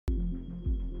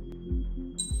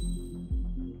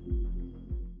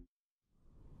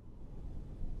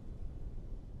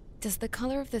Does the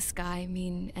color of the sky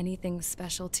mean anything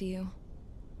special to you?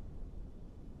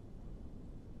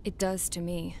 It does to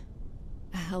me.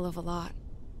 A hell of a lot.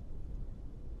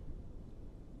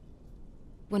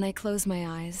 When I close my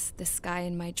eyes, the sky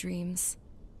in my dreams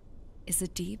is a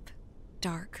deep,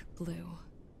 dark blue.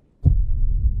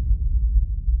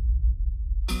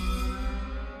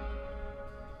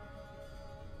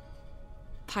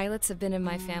 Pilots have been in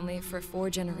my family for 4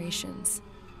 generations.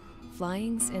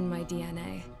 Flying's in my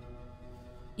DNA.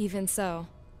 Even so,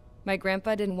 my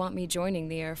grandpa didn't want me joining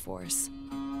the Air Force.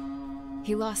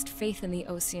 He lost faith in the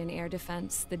Osean air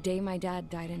defense the day my dad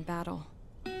died in battle.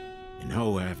 You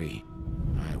know, Abby,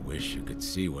 I wish you could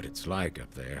see what it's like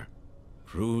up there.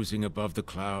 Cruising above the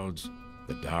clouds,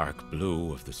 the dark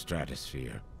blue of the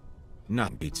stratosphere.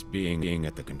 Nothing beats being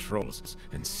at the controls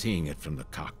and seeing it from the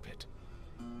cockpit.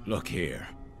 Look here.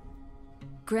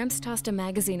 Gramps tossed a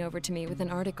magazine over to me with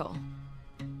an article.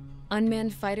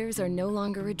 Unmanned fighters are no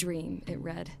longer a dream, it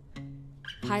read.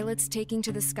 Pilots taking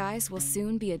to the skies will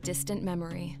soon be a distant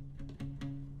memory.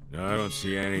 I don't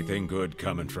see anything good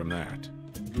coming from that.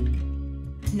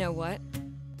 Know what?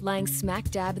 Lying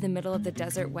smack dab in the middle of the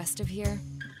desert west of here,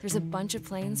 there's a bunch of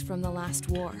planes from the last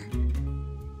war.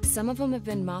 Some of them have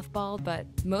been mothballed, but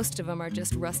most of them are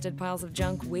just rusted piles of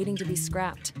junk waiting to be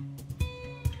scrapped.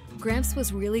 Gramps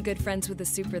was really good friends with the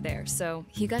super there, so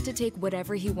he got to take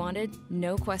whatever he wanted,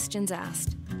 no questions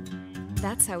asked.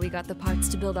 That's how we got the parts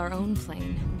to build our own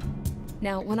plane.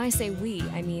 Now, when I say we,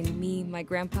 I mean me, my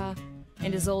grandpa,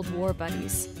 and his old war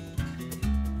buddies.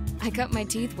 I cut my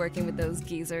teeth working with those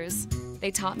geezers.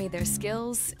 They taught me their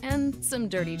skills, and some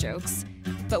dirty jokes.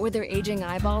 But with their aging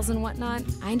eyeballs and whatnot,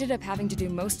 I ended up having to do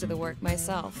most of the work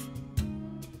myself.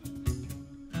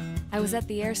 I was at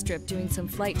the airstrip doing some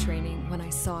flight training when I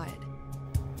saw it.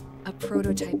 A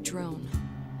prototype drone.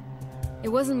 It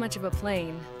wasn't much of a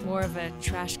plane, more of a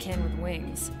trash can with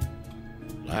wings.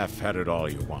 Laugh at it all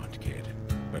you want, kid.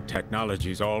 But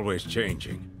technology's always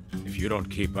changing. If you don't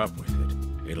keep up with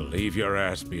it, it'll leave your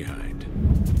ass behind.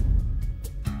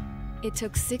 It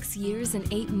took 6 years and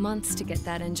 8 months to get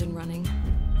that engine running.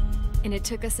 And it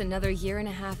took us another 1.5 years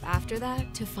after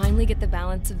that to finally get the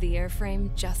balance of the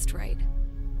airframe just right.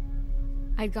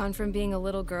 I'd gone from being a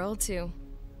little girl to,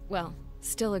 well,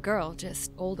 still a girl,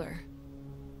 just older.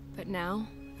 But now,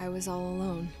 I was all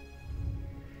alone.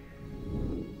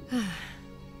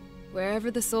 Wherever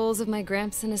the souls of my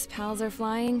Gramps and his pals are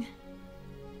flying,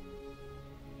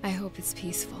 I hope it's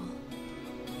peaceful.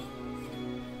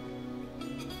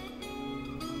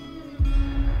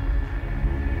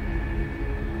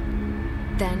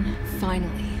 Then,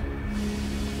 finally,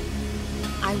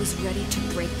 I was ready to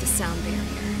break the sound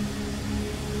barrier.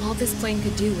 All this plane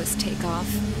could do was take off,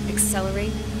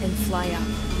 accelerate, and fly up.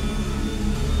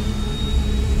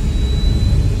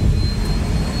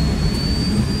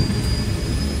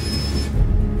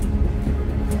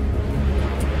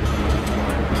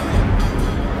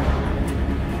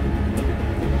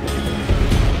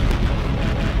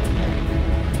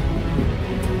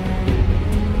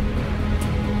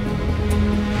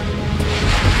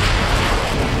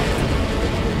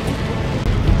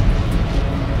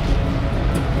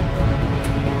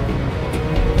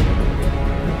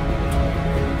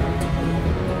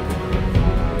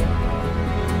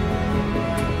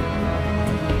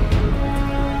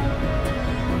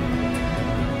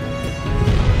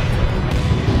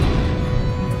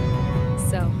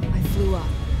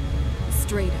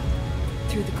 Straight up,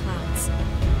 through the clouds,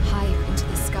 higher into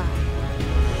the sky.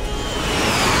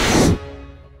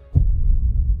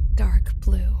 Dark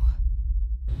blue.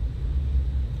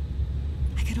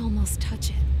 I could almost touch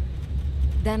it.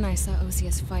 Then I saw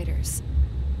Osea's fighters.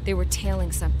 They were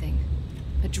tailing something.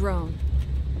 A drone.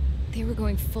 They were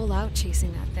going full out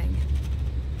chasing that thing.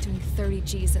 Doing 30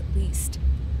 Gs at least.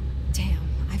 Damn,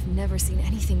 I've never seen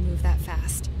anything move that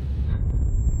fast.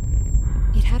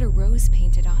 It had a rose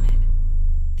painted on it.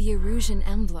 The Erusian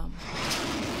emblem.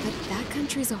 But that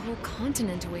country's a whole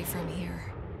continent away from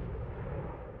here.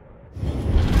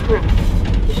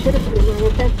 Right. You should have put in my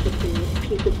events with this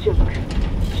piece of junk.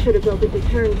 Should have built a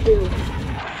deterrent too.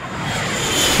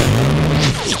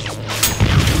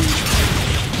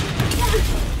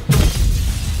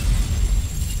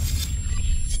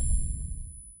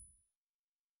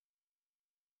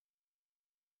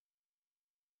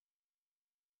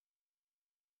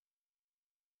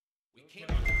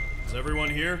 Is everyone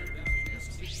here?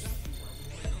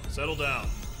 Settle down.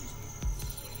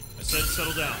 I said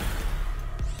settle down.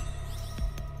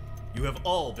 You have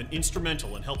all been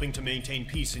instrumental in helping to maintain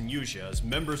peace in Usea as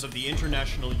members of the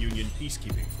International Union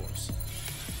Peacekeeping Force.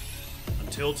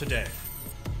 Until today.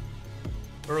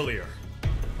 Earlier,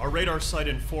 Our radar site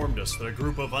informed us that a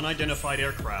group of unidentified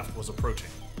aircraft was approaching.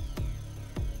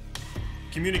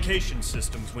 Communication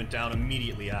systems went down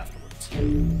immediately afterwards.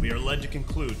 We are led to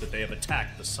conclude that they have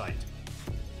attacked the site.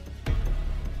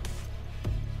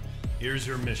 Here's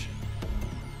your mission.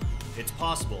 It's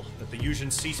possible that the Yuuzhan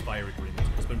ceasefire agreement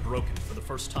has been broken for the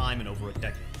first time in over a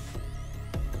decade.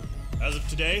 As of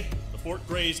today, the Fort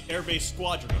Grays Air Base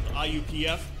Squadron of the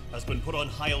IUPF has been put on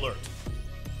high alert.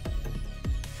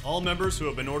 All members who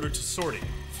have been ordered to sortie,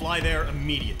 fly there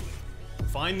immediately.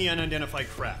 Find the unidentified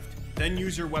craft, then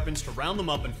use your weapons to round them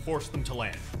up and force them to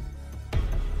land.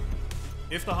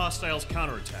 If the hostiles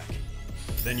counterattack,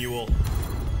 then you will...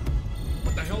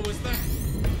 What the hell was that?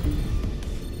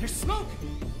 There's smoke!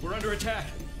 We're under attack.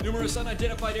 Numerous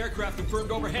unidentified aircraft confirmed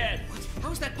overhead. What?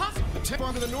 How is that possible? The tech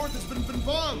farm to the north has been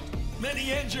bombed.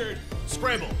 Many injured.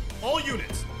 Scramble, all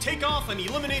units, take off and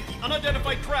eliminate the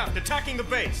unidentified craft attacking the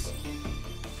base.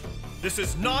 This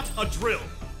is not a drill.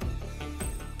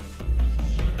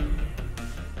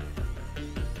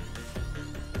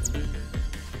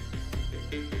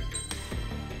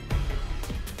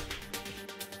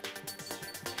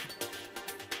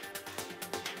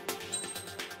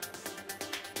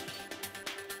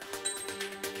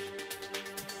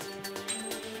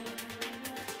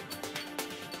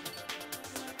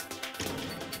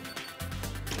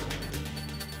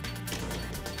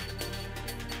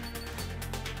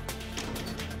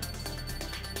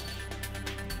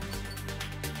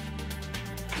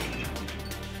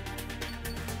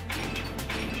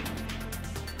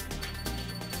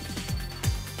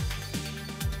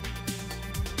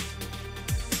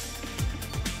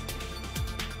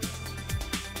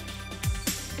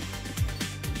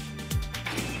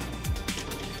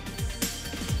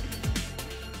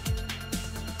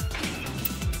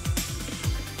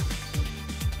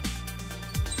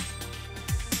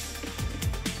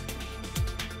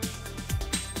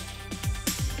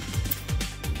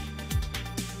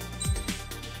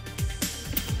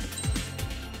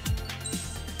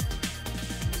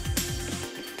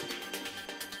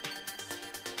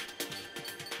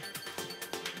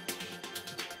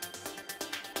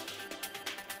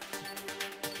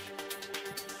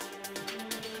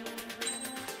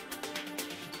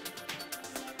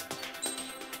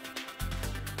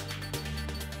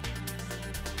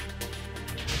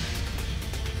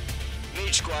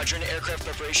 Squadron, aircraft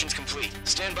preparations complete.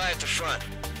 Stand by at the front.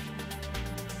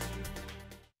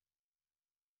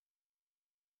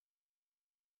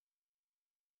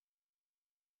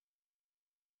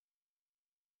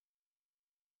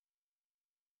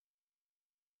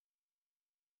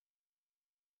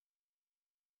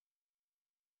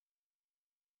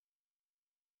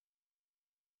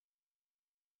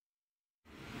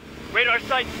 Radar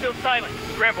site's still silent.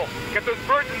 Scramble. Get those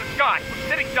birds in the sky. We're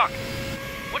sitting ducks.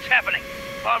 What's happening?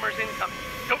 Bombers incoming.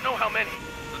 Don't know how many.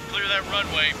 Let's clear that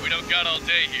runway. We don't got all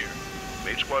day here.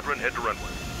 Mage Squadron, head to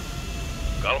runway.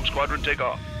 Column Squadron, take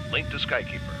off. Link to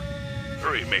Skykeeper.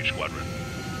 Hurry, Mage Squadron.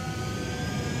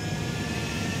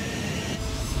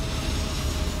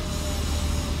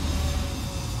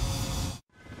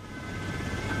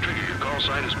 Trigger, your call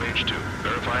sign is Mage 2.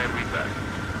 Verify and read back.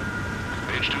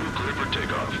 Mage 2, clear for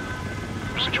takeoff.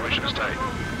 Your situation is tight.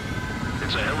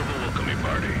 It's a hell of a welcoming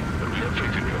party, but we have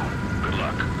faith in you. Good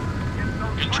luck.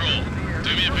 Control,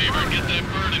 do me a favor and get that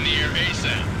bird in the air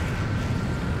ASAP.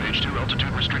 Mage 2,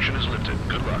 altitude restriction is lifted.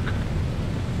 Good luck.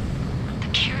 The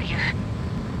carrier.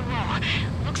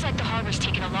 Whoa, looks like the harbor's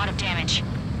taken a lot of damage.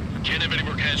 Can't have any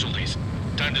more casualties.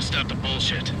 Time to stop the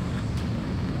bullshit.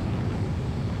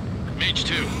 Mage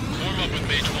 2, form up with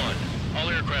Mage 1. All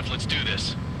aircraft, let's do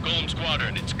this. Golem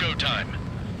Squadron, it's go time.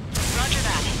 Roger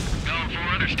that. Golem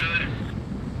 4, understood.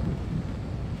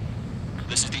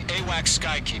 This is the AWACS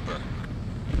Skykeeper.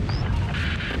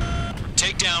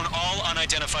 Take down all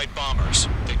unidentified bombers.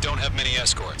 They don't have many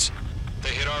escorts. They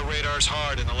hit our radars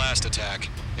hard in the last attack.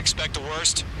 Expect the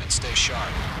worst and stay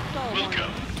sharp. Wilco.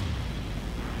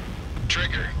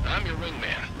 Trigger, I'm your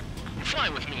wingman. You fly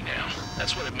with me now.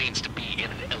 That's what it means to be in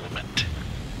an element.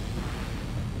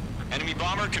 Enemy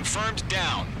bomber confirmed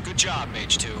down. Good job,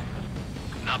 Mage 2.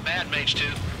 Not bad, Mage 2.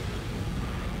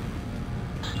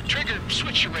 Trigger,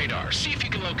 switch your radar. See if you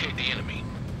can locate the enemy.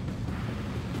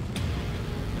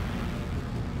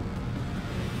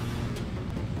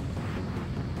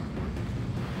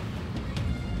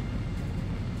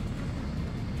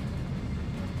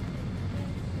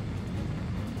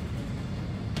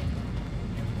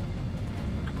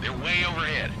 They're way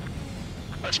overhead.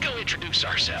 Let's go introduce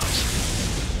ourselves.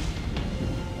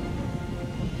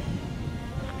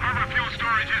 Harbor fuel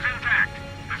storage is intact.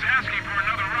 It's asking for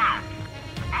another round.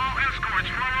 All escorts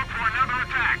roll up for another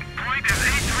attack. Point is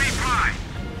 8-3.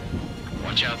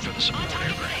 watch out for the support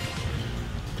aircraft.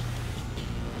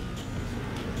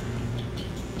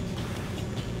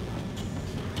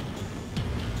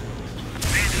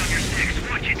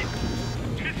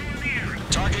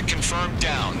 Target confirmed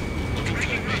down. Looking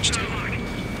good, Mage 2.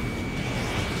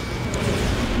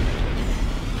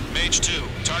 Mage 2,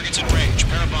 target's in range.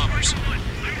 Pair of bombers.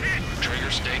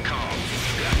 Trigger, stay calm.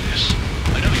 You got this.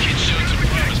 I know the kid's showing some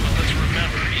promise, but let's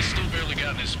remember, he's still barely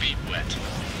gotten his feet wet.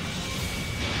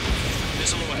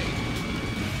 Missile away.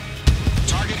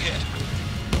 Target hit.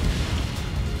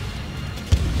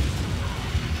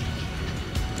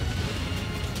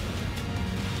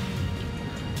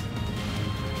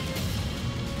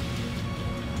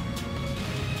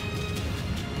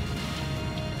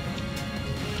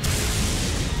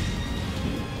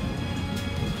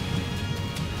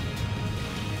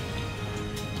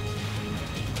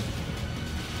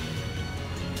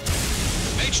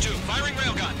 Mage 2, firing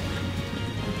railgun.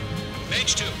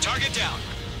 Mage 2, target down.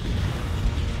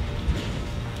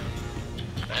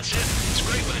 That's it. It's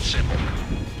great when it's simple.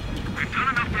 We've done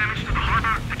enough damage to the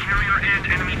harbor, the carrier, and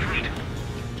enemy fleet.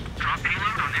 Drop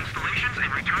payload on installations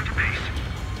and return to base.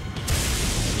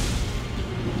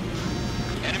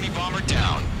 Enemy bomber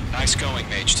down. Nice going,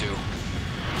 Mage 2.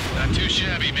 Not too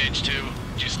shabby, Mage 2.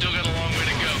 You still got a long way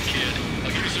to go, kid.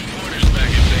 I'll give you some pointers back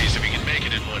in base if you can make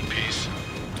it in one piece.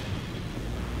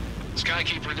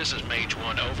 Skykeeper, this is Mage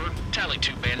 1, over. Tally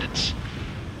 2 bandits.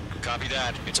 Copy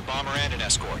that. It's a bomber and an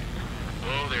escort.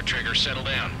 Oh, there, Trigger. Settle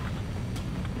down.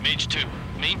 Mage 2,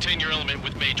 maintain your element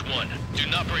with Mage 1. Do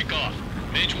not break off.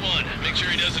 Mage 1, make sure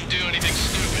he doesn't do anything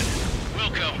stupid.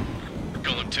 Wilco.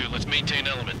 Golem 2, let's maintain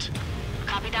element.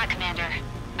 Copy that, Commander.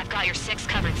 I've got your 6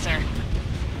 covered, sir.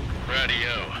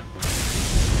 Radio.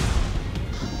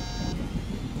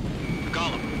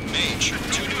 Golem, Mage,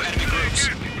 2 new enemy groups.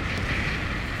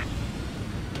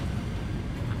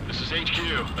 This is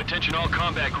HQ. Attention all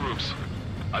combat groups.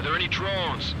 Are there any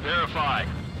drones? Verify.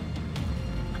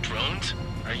 Drones?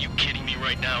 Are you kidding me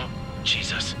right now?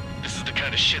 Jesus, this is the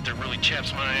kind of shit that really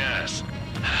chaps my ass.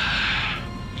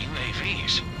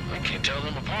 UAVs. I can't tell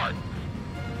them apart.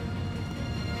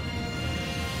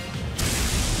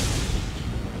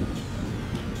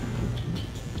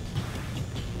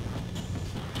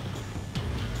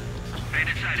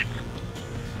 Bandit sighted.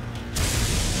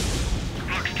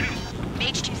 Fox 2.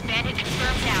 Mage 2's bandit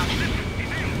confirmed down.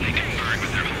 They can burn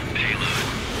with their whole payload.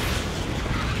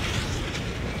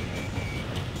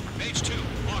 Mage 2,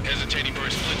 walk. Hesitating for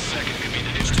a split second could be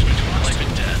the difference between life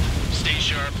and death. Stay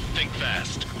sharp, think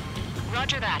fast.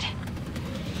 Roger that.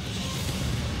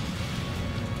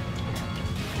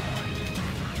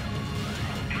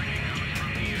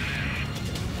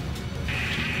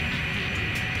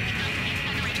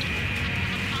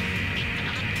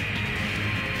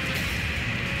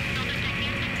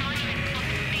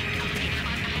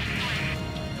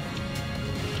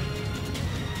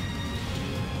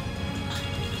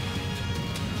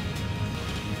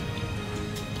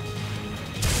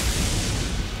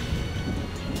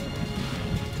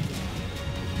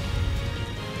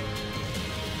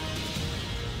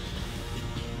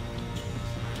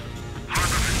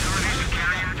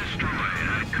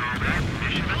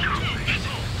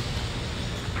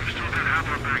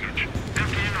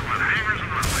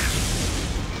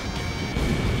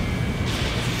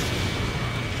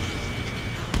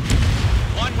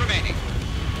 One remaining.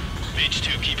 Mage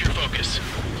 2, keep your focus.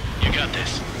 You got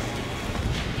this.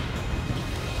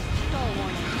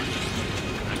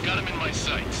 I've got him in my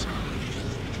sights.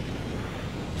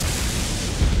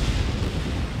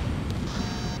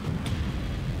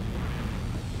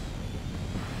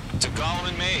 To Golem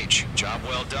and Mage, job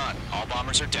well done. All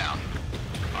bombers are down.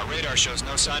 Our radar shows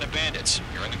no sign of bandits.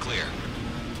 You're in the clear.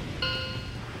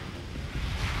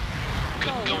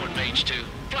 Good going, Mage 2.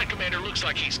 Flight Commander looks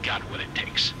like he's got what it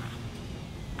takes.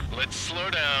 Let's slow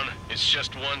down. It's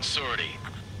just one sortie.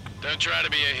 Don't try to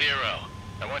be a hero.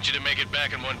 I want you to make it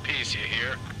back in one piece, you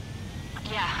hear?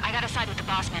 Yeah, I gotta side with the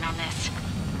boss man on this.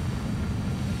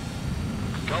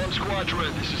 Golem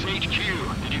Squadron, this is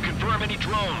HQ. Did you confirm any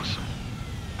drones?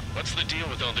 What's the deal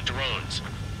with all the drones?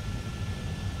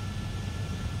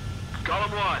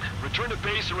 Golem 1, return to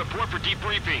base and report for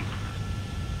debriefing.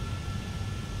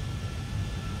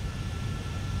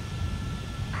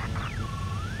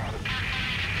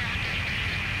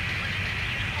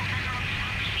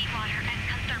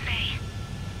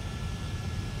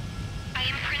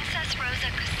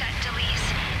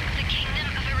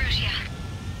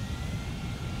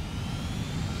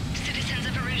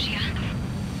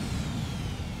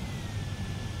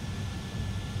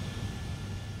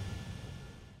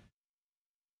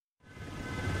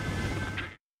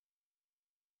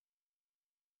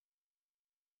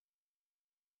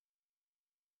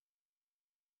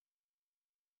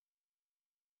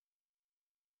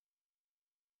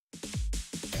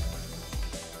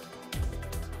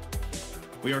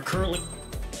 We are currently...